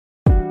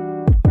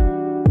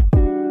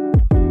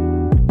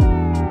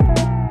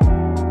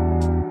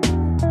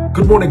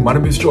Good morning, my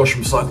name is Josh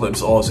from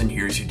CyclonesOZ and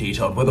here's your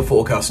detailed weather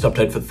forecast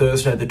update for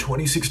Thursday, the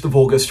 26th of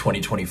August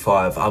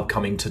 2025.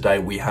 Upcoming today,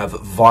 we have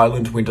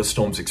violent winter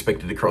storms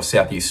expected across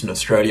southeastern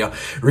Australia,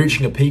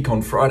 reaching a peak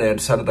on Friday and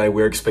Saturday.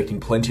 We're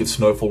expecting plenty of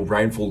snowfall,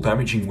 rainfall,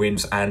 damaging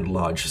winds and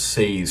large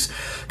seas.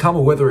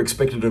 Calmer weather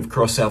expected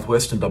across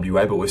southwestern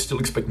WA, but we're still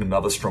expecting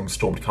another strong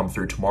storm to come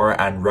through tomorrow,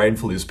 and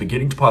rainfall is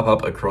beginning to pipe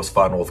up across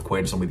far north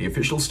Queensland with the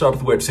official start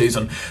of the wet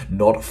season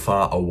not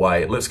far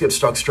away. Let's get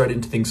stuck straight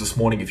into things this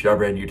morning. If you are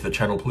brand new to the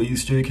channel,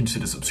 please do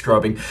consider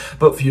subscribing.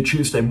 But for your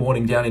Tuesday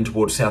morning down in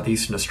towards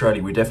southeastern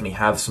Australia, we definitely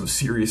have some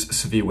serious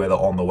severe weather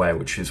on the way,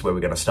 which is where we're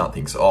going to start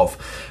things off.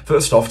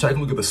 First off, take a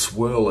look at the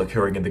swirl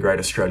occurring in the Great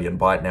Australian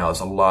Bight now as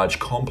a large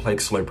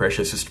complex low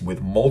pressure system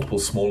with multiple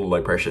smaller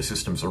low pressure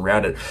systems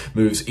around it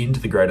moves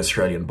into the Great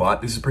Australian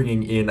Bight. This is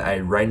bringing in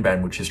a rain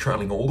band which is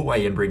trailing all the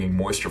way in, bringing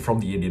moisture from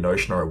the Indian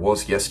Ocean, or it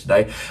was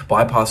yesterday,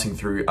 bypassing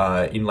through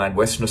inland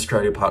Western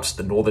Australia, parts of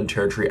the Northern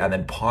Territory, and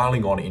then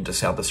piling on into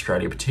South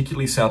Australia,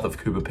 particularly south of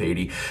Coober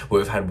Pedy,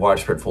 where we've had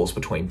widespread falls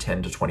between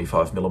 10 to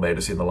 25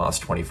 millimetres in the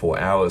last 24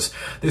 hours.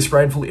 This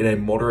rainfall in a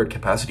moderate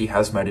capacity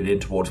has made it in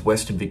towards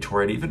western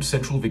Victoria and even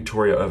central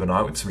Victoria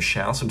overnight, with some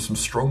showers and some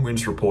strong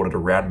winds reported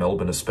around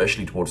Melbourne,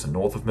 especially towards the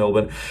north of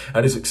Melbourne,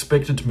 and is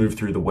expected to move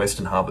through the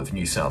western half of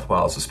New South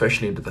Wales,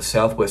 especially into the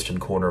southwestern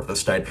corner of the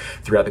state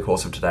throughout the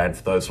course of today. And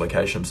for those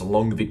locations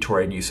along the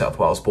Victoria-New South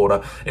Wales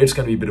border, it's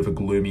going to be a bit of a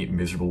gloomy,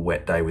 miserable,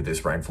 wet day with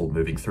this rainfall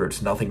moving through.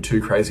 It's nothing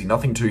too crazy,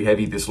 nothing too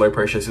heavy. This low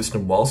pressure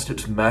system, whilst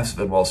it's massive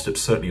and whilst it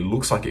certainly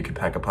looks like it could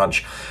pack a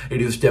punch,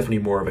 it is definitely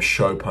more of a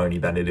show pony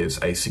than it is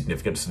a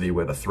significant severe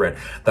weather threat.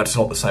 That's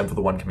not the same for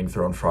the one coming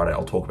through on Friday.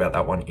 I'll talk about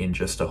that one in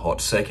just a hot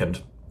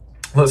second.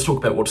 Let's talk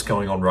about what's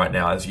going on right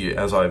now.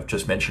 As I've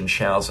just mentioned,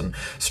 showers and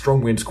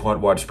strong winds quite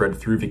widespread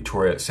through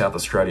Victoria, South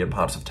Australia and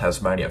parts of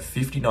Tasmania.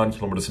 59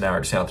 kilometres an hour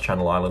at South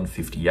Channel Island,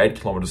 58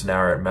 kilometres an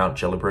hour at Mount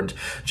Gellibrand,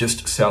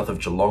 just south of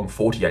Geelong,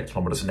 48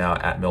 kilometres an hour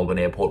at Melbourne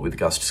Airport with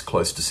gusts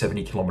close to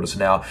 70 kilometres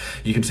an hour.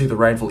 You can see the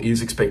rainfall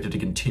is expected to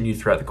continue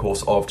throughout the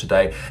course of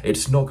today.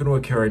 It's not going to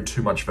occur in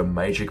too much of a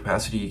major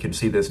capacity. You can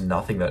see there's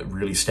nothing that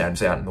really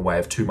stands out in the way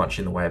of too much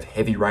in the way of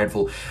heavy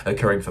rainfall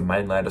occurring for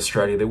mainland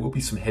Australia. There will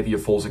be some heavier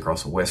falls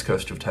across the west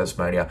coast of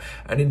Tasmania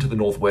and into the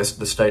northwest of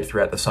the state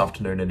throughout this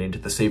afternoon and into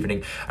this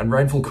evening, and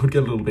rainfall could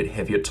get a little bit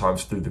heavy at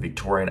times through the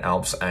Victorian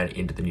Alps and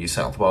into the New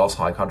South Wales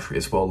high country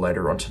as well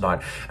later on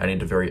tonight and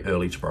into very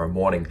early tomorrow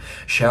morning.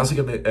 Showers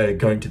are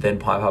going to then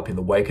pipe up in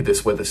the wake of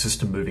this weather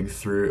system moving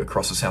through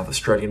across the South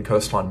Australian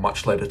coastline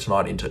much later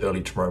tonight into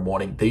early tomorrow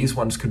morning. These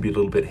ones could be a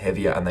little bit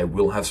heavier and they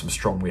will have some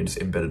strong winds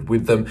embedded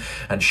with them,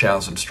 and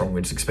showers and strong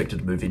winds expected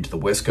to move into the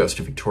west coast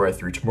of Victoria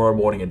through tomorrow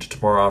morning into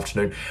tomorrow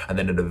afternoon, and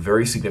then at a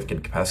very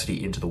significant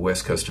capacity into the west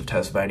coast of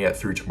Tasmania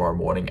through tomorrow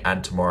morning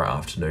and tomorrow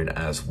afternoon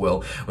as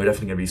well. We're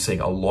definitely going to be seeing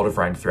a lot of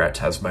rain throughout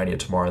Tasmania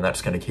tomorrow, and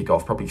that's going to kick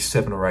off probably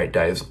 7 or 8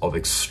 days of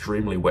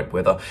extremely wet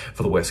weather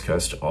for the west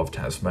coast of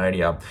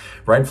Tasmania.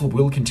 Rainfall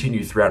will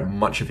continue throughout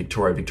much of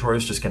Victoria.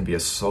 Victoria's just going to be a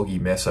soggy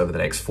mess over the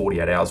next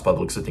 48 hours by the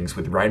looks of things,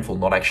 with rainfall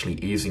not actually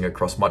easing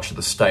across much of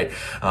the state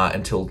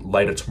until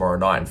later tomorrow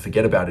night. And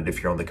forget about it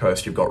if you're on the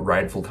coast. You've got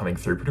rainfall coming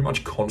through pretty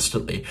much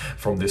constantly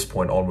from this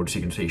point onwards.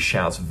 You can see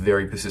showers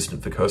very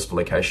persistent for coastal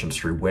locations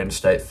through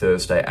Wednesday,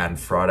 Thursday and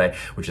Friday,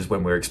 which is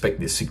when we're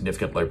expecting this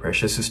significant low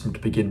pressure system to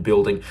begin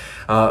building.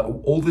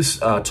 All this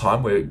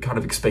time we're kind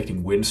of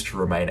expecting winds to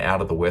remain out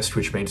of the west,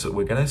 which means that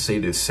we're going to see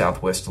this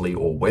southwesterly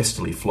or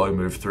westerly flow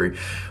move through,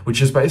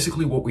 which is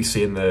basically what we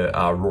see in the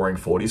roaring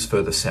 40s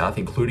further south,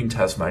 including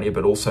Tasmania,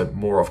 but also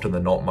more often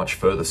than not much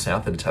further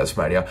south than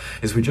Tasmania,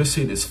 is we just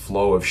see this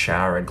flow of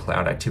shower and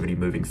cloud activity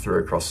moving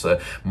through across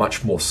the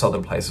much more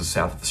southern places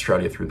south of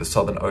Australia through the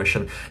Southern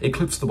Ocean. It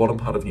clips the bottom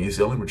part of New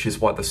Zealand, which is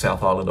why the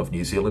South Island of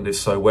New Zealand is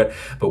so wet.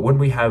 But when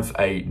we have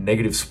a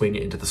negative swing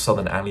into the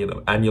southern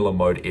annular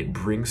mode, it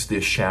brings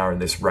this shower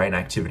and this rain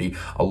activity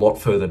a lot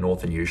further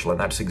north than usual, and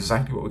that's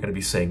exactly what we're going to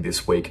be seeing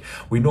this week.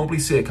 We normally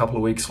see a couple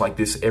of weeks like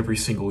this every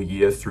single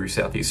year through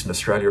southeastern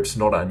Australia. It's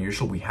not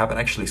unusual. We haven't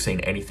actually seen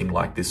anything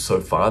like this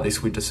so far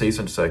this winter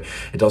season, so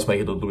it does make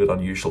it a little bit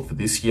unusual for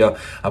this year,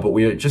 but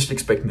we're just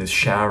expecting this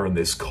shower and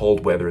this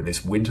cold weather and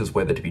this winter's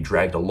weather to be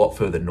dragged a lot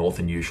further north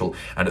than usual,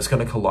 and it's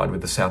going to collide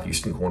with the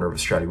southeastern corner of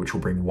Australia, which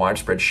will bring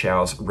widespread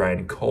showers,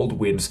 rain, cold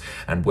winds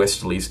and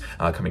westerlies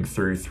coming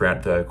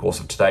throughout the course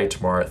of today,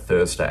 tomorrow,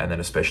 Thursday, and then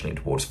especially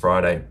towards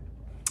Friday.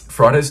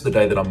 Friday's the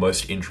day that I'm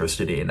most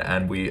interested in,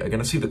 and we are going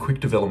to see the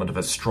quick development of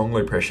a strong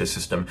low pressure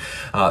system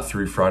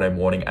through Friday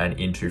morning and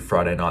into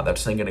Friday night.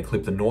 That's then going to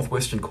clip the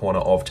northwestern corner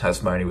of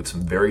Tasmania with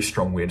some very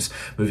strong winds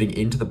moving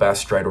into the Bass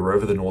Strait or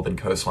over the northern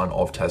coastline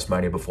of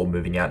Tasmania before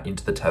moving out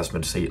into the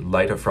Tasman Sea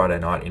later Friday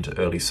night into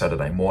early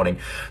Saturday morning.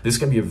 This is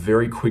going to be a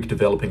very quick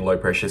developing low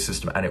pressure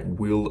system, and it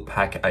will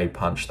pack a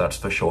punch, that's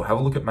for sure. Have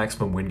a look at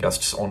maximum wind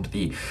gusts onto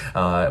the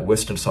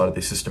western side of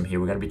the system here.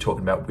 We're going to be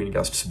talking about wind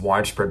gusts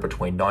widespread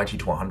between 90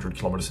 to 100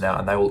 kilometres an hour,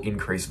 and they will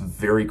increase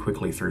very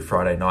quickly through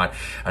Friday night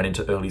and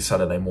into early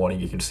Saturday morning.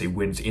 You can see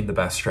winds in the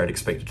Bass Strait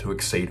expected to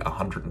exceed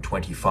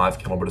 125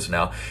 kilometers an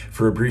hour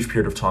for a brief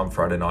period of time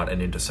Friday night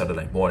and into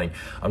Saturday morning.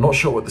 I'm not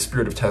sure what the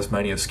Spirit of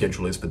Tasmania's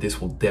schedule is, but this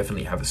will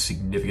definitely have a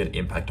significant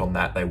impact on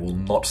that. They will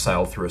not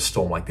sail through a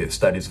storm like this.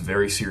 That is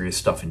very serious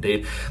stuff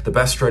indeed. The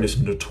Bass Strait is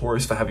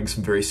notorious for having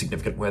some very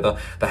significant weather.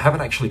 They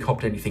haven't actually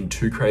copped anything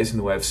too crazy in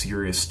the way of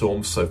serious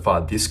storms so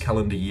far this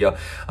calendar year,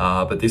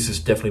 but this is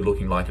definitely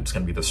looking like it's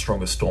going to be the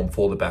strongest storm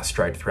for the Bass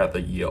Strait throughout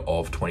the year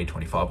of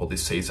 2025, or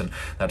this season,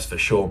 that's for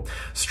sure.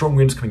 Strong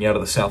winds coming out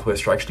of the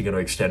southwest are actually going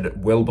to extend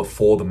well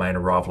before the main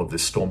arrival of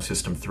this storm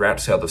system throughout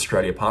South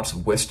Australia, parts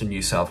of western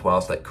New South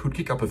Wales. That could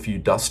kick up a few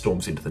dust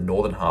storms into the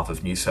northern half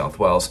of New South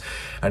Wales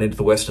and into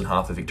the western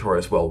half of Victoria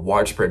as well.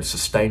 Widespread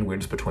sustained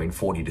winds between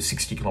 40 to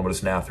 60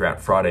 kilometers an hour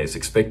throughout Friday is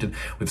expected,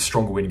 with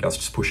stronger wind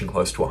gusts pushing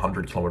close to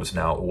 100 kilometers an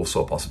hour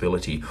also a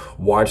possibility.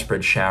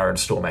 Widespread shower and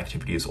storm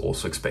activity is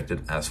also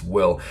expected as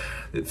well.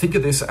 Think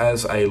of this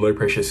as a low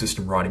pressure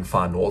system riding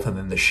far north, and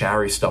then the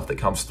showery stuff that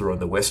comes through on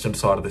the western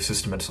side of the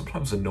system and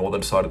sometimes the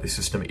northern side of the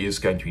system is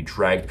going to be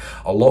dragged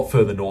a lot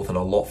further north and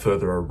a lot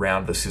further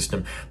around the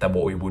system than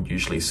what we would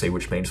usually see,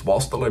 which means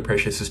whilst the low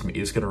pressure system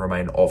is going to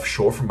remain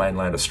offshore from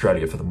mainland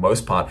Australia for the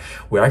most part,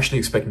 we're actually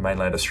expecting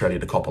mainland Australia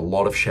to cop a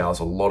lot of showers,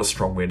 a lot of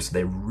strong winds.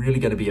 They're really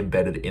going to be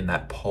embedded in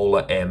that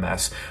polar air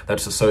mass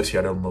that's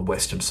associated on the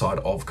western side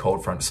of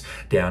cold fronts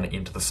down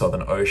into the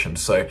Southern Ocean.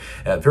 So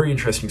very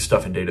interesting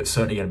stuff indeed. It's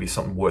certainly going to be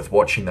something worth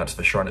watching, that's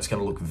for sure, and it's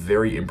going to look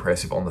very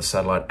impressive on the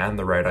satellite and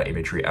the radar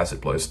imagery as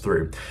it blows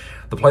through.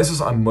 The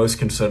places I'm most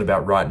concerned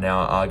about right now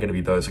are going to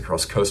be those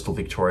across coastal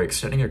Victoria,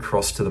 extending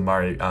across to the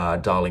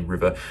Murray-Darling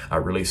River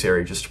release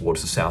area just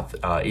towards the south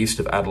east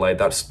of Adelaide.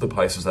 That's the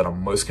places that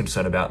I'm most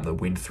concerned about in the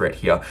wind threat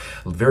here.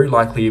 Very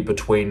likely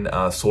between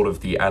sort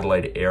of the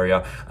Adelaide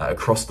area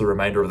across the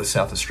remainder of the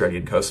South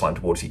Australian coastline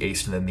towards the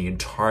east, and then the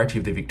entirety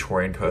of the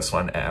Victorian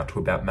coastline out to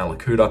about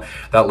Malakuta.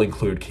 That'll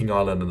include King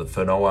Island and the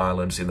Furneaux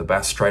Islands in the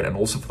Bass Strait, and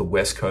also for the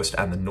west coast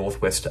and the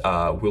northwest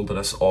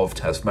wilderness of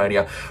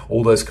Tasmania.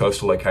 All those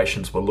coastal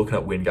locations, we're looking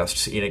at wind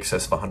gusts in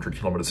excess of 100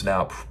 kilometers an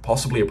hour,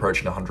 possibly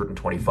approaching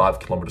 125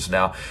 kilometers an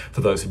hour for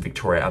those in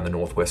Victoria and the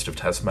northwest of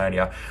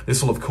Tasmania.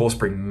 This will of course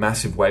bring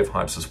massive wave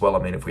heights as well. I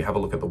mean, if we have a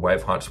look at the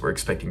wave heights we're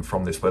expecting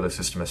from this weather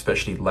system,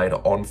 especially later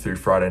on through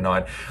Friday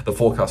night, the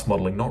forecast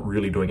modelling not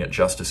really doing it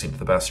justice into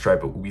the Bass Strait,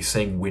 but we'll be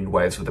seeing wind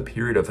waves with a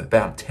period of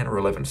about 10 or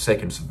 11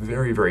 seconds,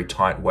 very, very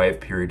tight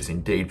wave periods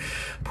indeed,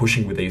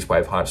 pushing with these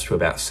wave heights to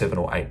about 7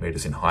 or 8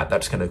 meters in height.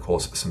 That's going to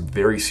cause some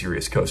very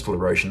serious coastal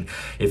erosion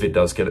if it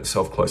does get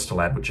itself close to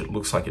land, which it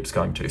looks like it's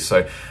going to.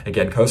 So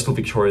again, coastal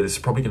Victoria, this is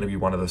probably going to be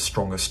one of the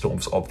strongest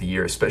storms of the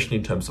year, especially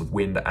in terms of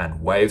wind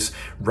and waves.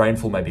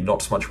 Rainfall, maybe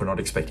not so much. We're not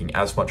expecting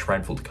as much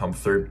rainfall to come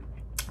through.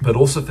 But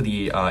also for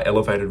the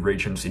elevated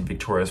regions in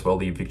Victoria as well,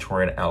 the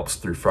Victorian Alps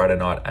through Friday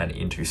night and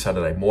into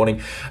Saturday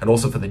morning, and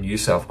also for the New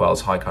South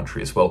Wales high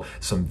country as well,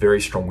 some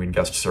very strong wind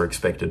gusts are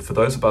expected. For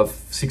those above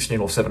 16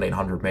 or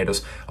 1700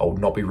 metres, I will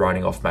not be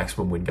riding off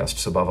maximum wind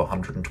gusts above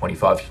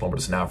 125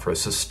 kilometres an hour for a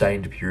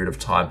sustained period of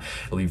time.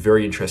 It'll be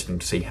very interesting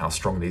to see how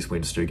strong these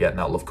winds do get, and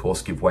that'll of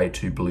course give way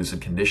to blizzard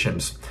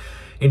conditions.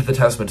 Into the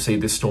Tasman Sea,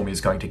 this storm is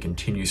going to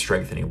continue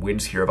strengthening.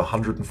 Winds here of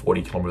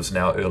 140 kilometres an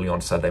hour early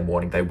on Saturday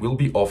morning. They will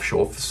be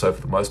offshore, so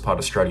for the most part,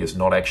 Australia is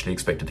not actually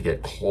expected to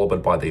get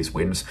clobbered by these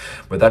winds.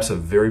 But that's a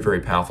very, very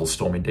powerful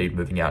storm indeed,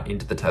 moving out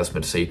into the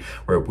Tasman Sea,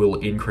 where it will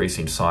increase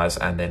in size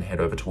and then head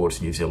over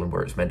towards New Zealand,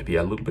 where it's meant to be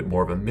a little bit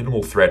more of a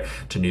minimal threat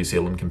to New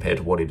Zealand compared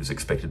to what it is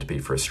expected to be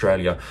for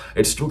Australia.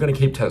 It's still going to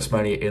keep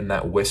Tasmania in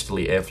that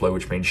westerly airflow,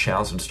 which means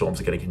showers and storms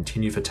are going to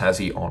continue for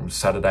Tassie on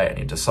Saturday and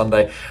into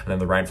Sunday, and then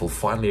the rainfall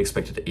finally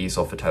expected to ease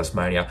off for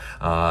Tasmania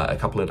a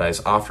couple of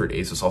days after it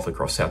eases off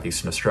across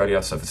southeastern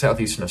Australia. So for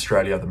southeastern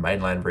Australia, the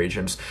mainland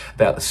regions,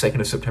 about the 2nd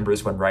of September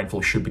is when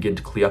rainfall should begin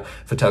to clear.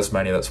 For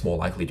Tasmania, that's more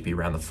likely to be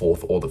around the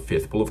 4th or the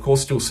 5th. We'll of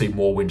course still see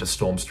more winter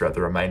storms throughout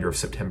the remainder of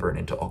September and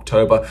into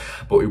October,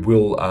 but we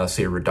will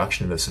see a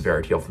reduction in the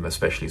severity of them,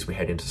 especially as we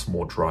head into some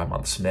more dry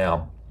months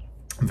now.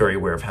 I'm very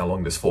aware of how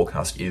long this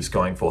forecast is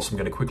going for, so I'm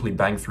going to quickly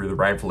bang through the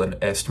rainfall and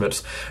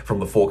estimates from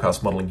the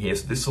forecast modelling here.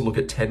 So this will look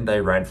at 10-day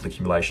rainfall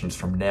accumulations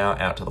from now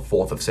out to the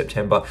 4th of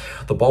September.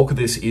 The bulk of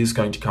this is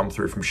going to come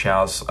through from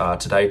showers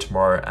today,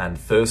 tomorrow and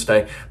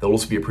Thursday. There'll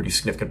also be a pretty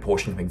significant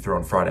portion coming through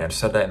on Friday and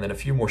Saturday, and then a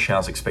few more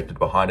showers expected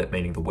behind it,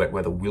 meaning the wet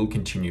weather will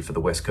continue for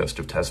the west coast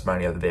of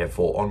Tasmania,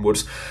 therefore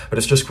onwards. But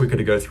it's just quicker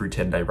to go through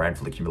 10-day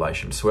rainfall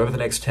accumulations. So over the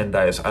next 10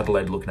 days,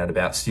 Adelaide looking at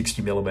about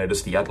 60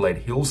 millimetres. The Adelaide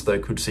Hills, though,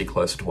 could see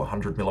closer to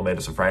 100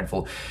 millimetres of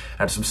rainfall,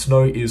 and some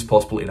snow is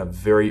possible in a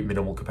very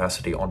minimal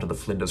capacity onto the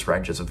Flinders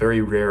Ranges. A very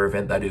rare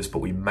event that is, but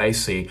we may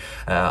see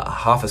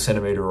half a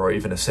centimetre or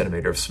even a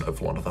centimetre of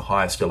snowfall onto the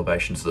highest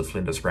elevations of the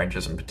Flinders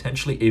Ranges and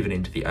potentially even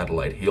into the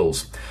Adelaide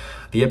Hills.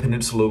 The Eyre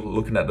Peninsula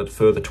looking at a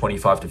further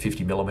 25 to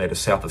 50 millimetres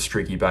south of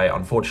Streaky Bay.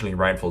 Unfortunately,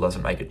 rainfall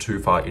doesn't make it too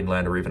far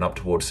inland or even up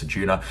towards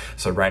Ceduna,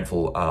 so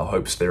rainfall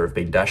hopes there have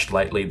been dashed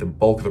lately. The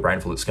bulk of the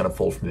rainfall that's going to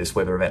fall from this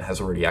weather event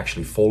has already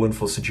actually fallen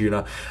for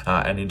Ceduna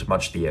and into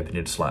much of the Eyre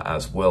Peninsula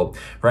as well.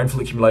 well.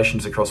 Rainfall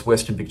accumulations across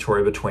western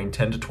Victoria between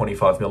 10 to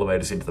 25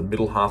 millimetres into the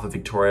middle half of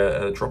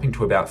Victoria, dropping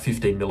to about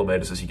 15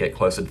 millimetres as you get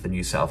closer to the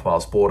New South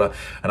Wales border,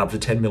 and up to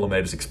 10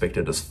 millimetres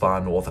expected as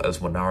far north as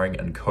Winnaring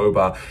and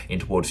Cobar in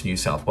towards New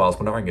South Wales.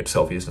 Winnaring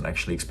itself isn't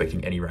actually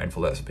expecting any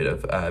rainfall. That's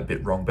a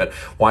bit wrong, but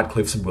White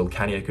Cliffs and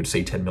Wilcannia could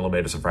see 10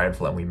 millimetres of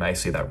rainfall, and we may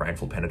see that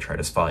rainfall penetrate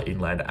as far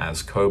inland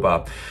as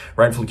Cobar.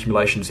 Rainfall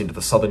accumulations into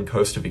the southern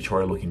coast of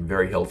Victoria looking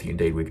very healthy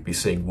indeed. We could be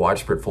seeing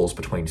widespread falls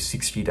between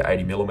 60 to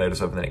 80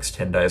 millimetres over the next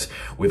 10 days,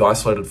 with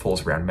isolated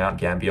falls around Mount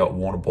Gambier,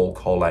 Warrnambool,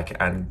 Colac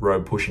and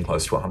Robe pushing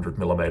close to 100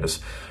 millimetres.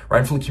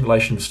 Rainfall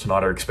accumulations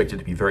tonight are expected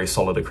to be very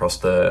solid across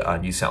the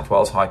New South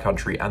Wales high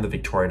country and the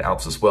Victorian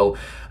Alps as well,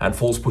 and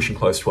falls pushing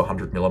close to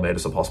 100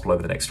 millimetres are possible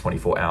over the next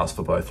 24 hours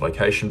for both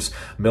locations.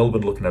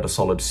 Melbourne looking at a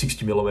solid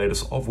 60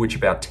 millimetres, of which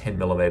about 10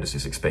 millimetres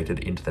is expected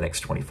into the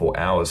next 24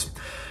 hours.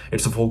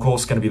 It's of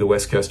course going to be the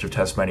west coast of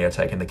Tasmania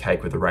taking the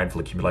cake, with the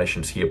rainfall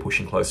accumulations here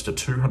pushing close to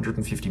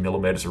 250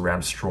 millimetres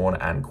around Strahan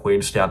and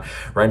Queenstown.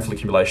 Rainfall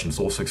accumulations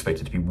also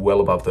expected to be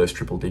well above those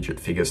triple-digit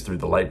figures through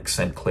the Lake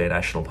St Clair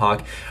National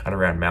Park and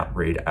around Mount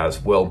Reid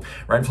as well.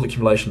 Rainfall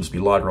accumulations will be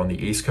lighter on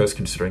the east coast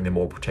considering their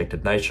more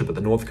protected nature, but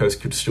the north coast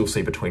could still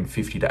see between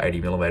 50 to 80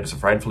 millimetres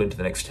of rainfall into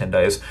the next 10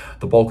 days,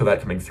 the bulk of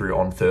that coming through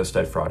on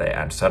Thursday, Friday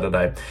and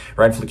Saturday.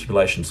 Rainfall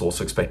accumulations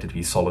also expected to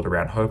be solid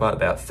around Hobart,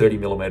 about 30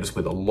 millimetres,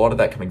 with a lot of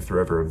that coming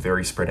through over a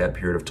very spread out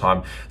period of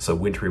time, so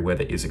wintry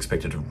weather is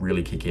expected to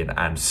really kick in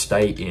and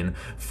stay in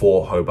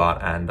for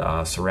Hobart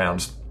and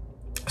surrounds.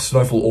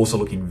 Snowfall also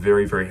looking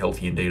very, very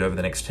healthy indeed over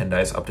the next 10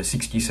 days. Up to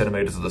 60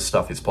 centimetres of the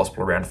stuff is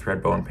possible around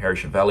Thredbo and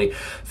Perisher Valley,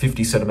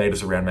 50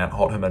 centimetres around Mount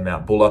Hotham and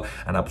Mount Buller,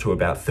 and up to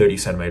about 30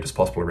 centimetres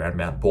possible around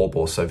Mount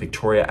Baw. So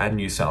Victoria and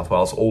New South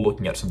Wales all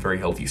looking at some very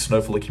healthy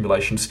snowfall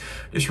accumulations.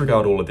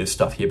 Disregard all of this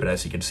stuff here, but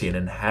as you can see, an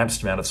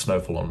enhanced amount of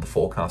snowfall on the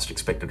forecast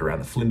expected around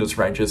the Flinders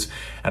Ranges,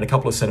 and a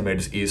couple of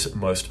centimetres is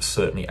most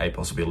certainly a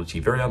possibility.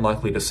 Very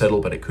unlikely to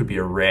settle, but it could be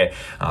a rare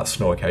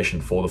snow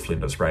occasion for the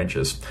Flinders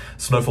Ranges.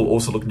 Snowfall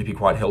also looking to be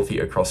quite healthy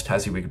across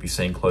Tassie. We could be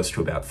seeing close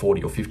to about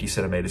 40 or 50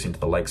 centimetres into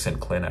the Lake St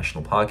Clair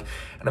National Park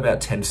and about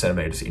 10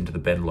 centimetres into the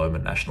Ben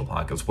Lomond National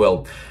Park as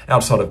well.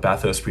 Outside of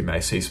Bathurst, we may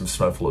see some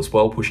snowfall as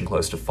well, pushing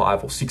close to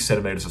 5 or 6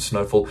 centimetres of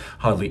snowfall.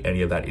 Hardly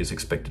any of that is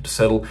expected to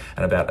settle,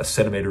 and about a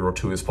centimetre or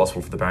two is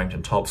possible for the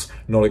Barrington Tops.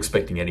 Not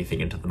expecting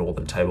anything into the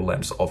northern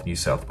tablelands of New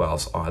South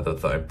Wales either,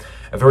 though.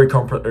 A very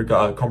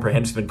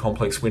comprehensive and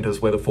complex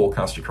winter's weather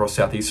forecast across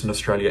southeastern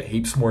Australia.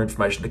 Heaps more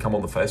information to come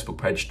on the Facebook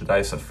page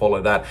today, so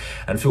follow that,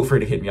 and feel free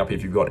to hit me up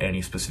if you've got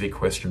any specific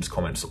questions,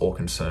 comments or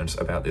concerns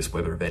about this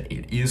weather event.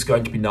 It is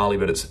going to be gnarly,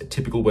 but it's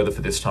typical weather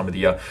for this time of the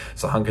year,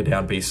 so hunker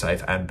down, be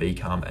safe and be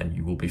calm, and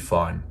you will be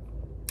fine.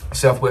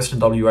 Southwestern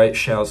WA,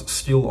 showers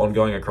still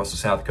ongoing across the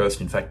south coast,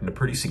 in fact in a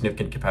pretty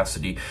significant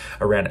capacity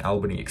around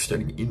Albany,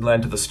 extending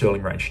inland to the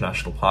Stirling Range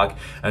National Park,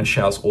 and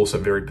showers also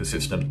very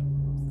persistent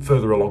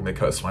further along the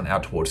coastline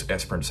out towards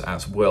Esperance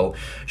as well.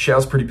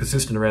 Showers pretty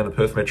persistent around the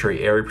Perth metro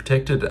area,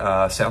 protected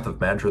south of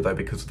Mandurah though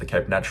because of the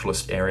Cape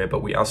Naturalist area,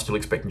 but we are still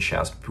expecting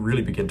showers to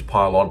really begin to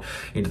pile on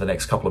into the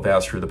next couple of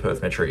hours through the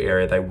Perth metro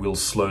area. They will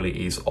slowly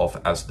ease off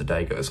as the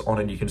day goes on,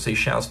 and you can see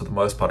showers for the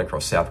most part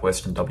across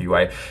southwestern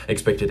WA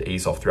expected to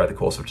ease off throughout the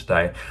course of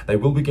today. They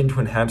will begin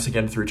to enhance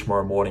again through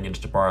tomorrow morning into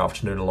tomorrow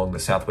afternoon along the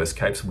southwest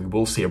capes, and we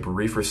will see a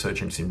brief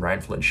resurgence in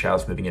rainfall and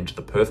showers moving into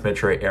the Perth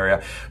metro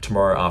area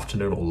tomorrow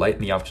afternoon or late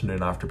in the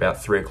afternoon after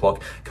about 3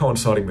 o'clock,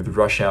 coinciding with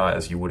rush hour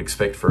as you would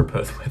expect for a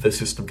Perth weather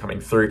system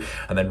coming through,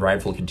 and then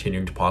rainfall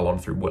continuing to pile on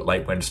through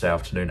late Wednesday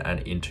afternoon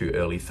and into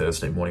early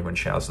Thursday morning, when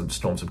showers and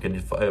storms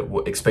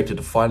were expected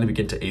to finally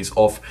begin to ease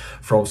off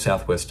from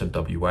southwestern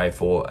WA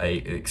for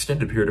an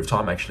extended period of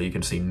time. Actually, you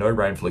can see no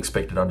rainfall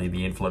expected under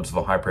the influence of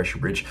a high pressure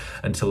ridge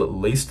until at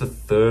least the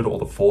 3rd or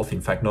the 4th. In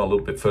fact, not a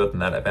little bit further than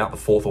that, about the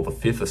 4th or the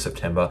 5th of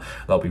September.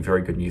 That'll be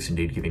very good news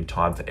indeed, giving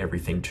time for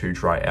everything to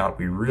dry out.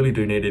 We really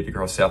do need it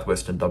across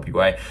southwestern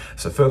WA,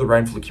 so further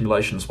rainfall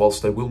accumulations,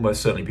 whilst they will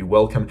most certainly be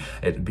welcome,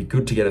 it'd be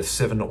good to get a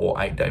 7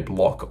 or 8 day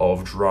block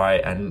of dry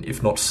and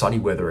if not sunny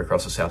weather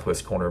across the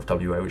southwest corner of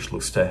WA, which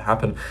looks to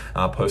happen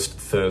post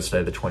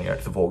Thursday the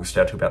 28th of August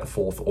out to about the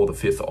 4th or the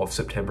 5th of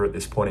September at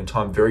this point in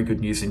time. Very good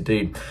news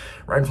indeed.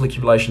 Rainfall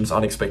accumulations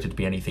aren't expected to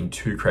be anything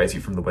too crazy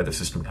from the weather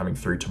system coming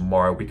through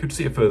tomorrow. We could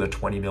see a further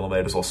 20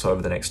 millimetres or so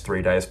over the next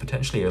 3 days,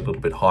 potentially a little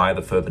bit higher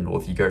the further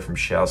north you go from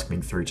showers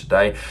coming through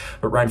today,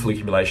 but rainfall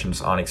accumulations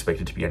aren't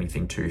expected to be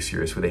anything too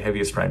serious, with the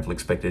heaviest rainfall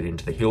expected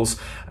into the hills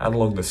and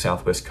along the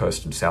southwest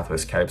coast and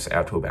southwest capes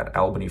out to about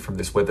Albany from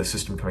this weather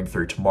system coming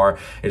through tomorrow.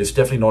 It is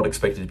definitely not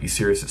expected to be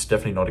serious. It's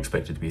definitely not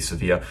expected to be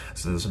severe,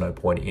 so there's no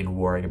point in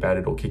worrying about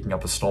it or kicking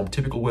up a storm.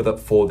 Typical weather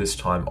for this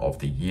time of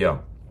the year.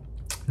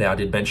 Now, I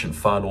did mention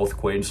far north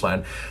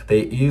Queensland.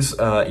 There is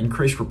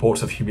increased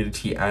reports of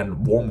humidity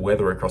and warm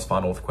weather across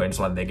far north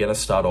Queensland. They're going to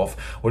start off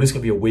what is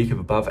going to be a week of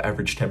above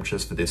average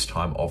temperatures for this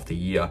time of the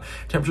year.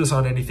 Temperatures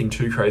aren't anything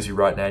too crazy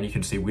right now, and you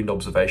can see wind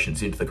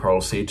observations into the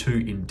Coral Sea.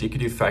 Two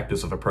indicative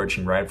factors of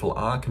approaching rainfall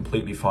are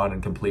completely fine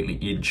and completely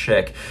in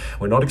check.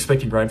 We're not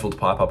expecting rainfall to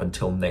pipe up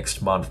until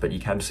next month, but you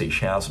can see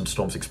showers and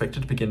storms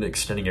expected to begin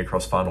extending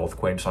across far north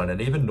Queensland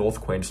and even North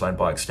Queensland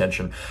by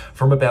extension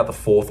from about the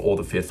 4th or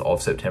the 5th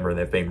of September, and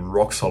they've been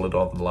rock solid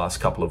on the last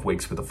couple of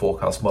weeks with the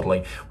forecast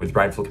modelling, with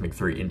rainfall coming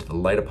through into the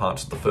later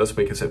parts of the first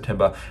week of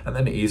September and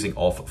then easing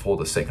off for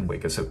the second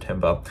week of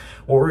September.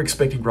 What we're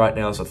expecting right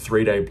now is a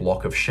 3-day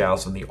block of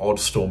showers and the odd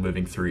storm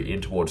moving through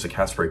in towards the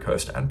Cassowary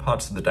Coast and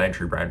parts of the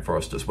Daintree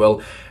rainforest as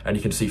well. And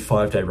you can see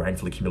 5-day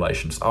rainfall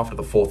accumulations after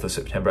the 4th of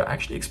September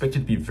actually expected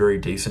to be very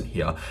decent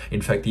here.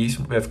 In fact, the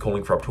Eastern Bev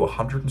calling for up to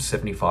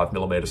 175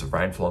 millimetres of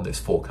rainfall on this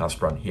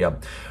forecast run here.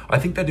 I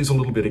think that is a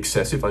little bit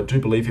excessive. I do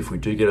believe if we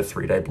do get a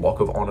 3-day block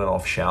of on and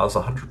off showers,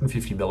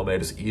 150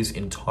 millimetres is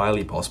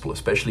entirely possible,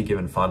 especially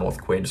given far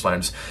north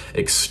Queensland's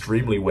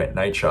extremely wet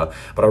nature.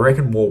 But I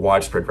reckon more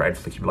widespread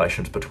rainfall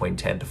accumulations between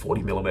 10 to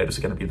 40 millimetres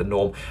are going to be the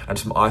norm, and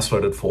some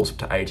isolated falls up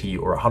to 80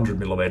 or 100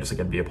 millimetres are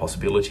going to be a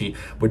possibility.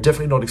 We're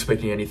definitely not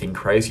expecting anything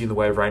crazy in the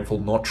way of rainfall,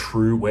 not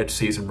true wet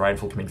season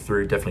rainfall coming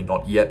through, definitely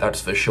not yet,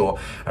 that's for sure.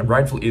 And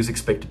rainfall is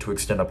expected to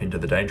extend up into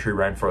the Daintree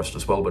rainforest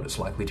as well, but it's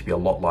likely to be a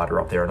lot lighter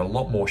up there and a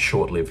lot more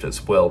short-lived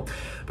as well.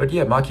 But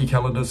yeah, mark your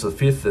calendars, the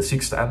 5th, the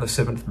 6th and the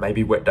 7th,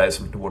 maybe wet days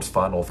towards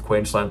far north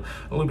Queensland.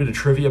 A little bit of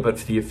trivia, but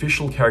for the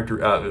official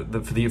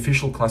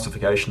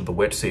classification of the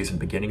wet season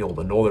beginning, or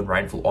the northern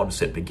rainfall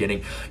onset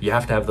beginning, you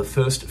have to have the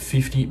first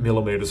 50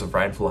 millimetres of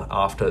rainfall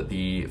after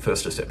the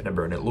 1st of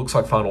September, and it looks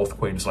like far north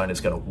Queensland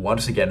is going to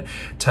once again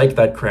take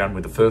that crown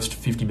with the first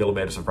 50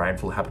 millimetres of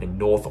rainfall happening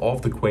north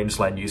of the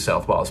Queensland-New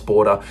South Wales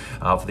border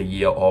for the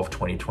year of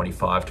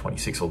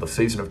 2025-26, or the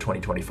season of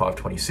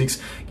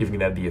 2025-26, giving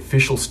them the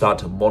official start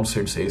to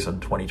monsoon season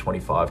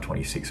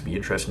 2025-26. It'll be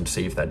interesting to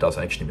see if that does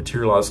actually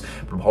materialise,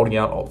 but I'm holding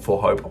out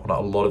for hope on a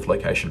lot of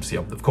locations here.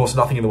 Of course,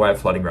 nothing in the way of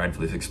flooding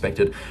rainfall is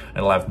expected,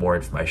 and I'll have more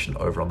information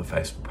over on the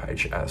Facebook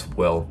page as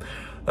well.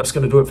 That's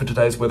going to do it for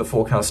today's weather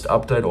forecast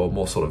update, or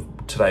more sort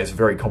of today's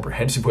very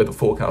comprehensive weather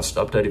forecast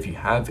update. If you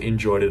have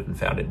enjoyed it and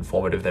found it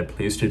informative, then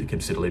please do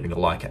consider leaving a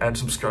like and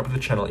subscribe to the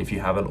channel if you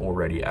haven't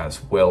already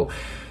as well.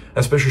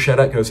 A special shout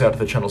out goes out to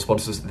the channel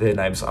sponsors. Their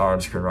names are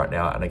on screen right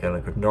now, and again, I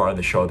could not own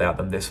the show without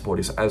them. Their support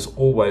is, as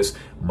always,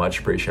 much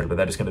appreciated. But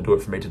that is going to do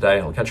it for me today.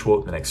 I'll catch you all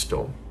in the next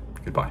storm.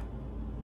 Goodbye.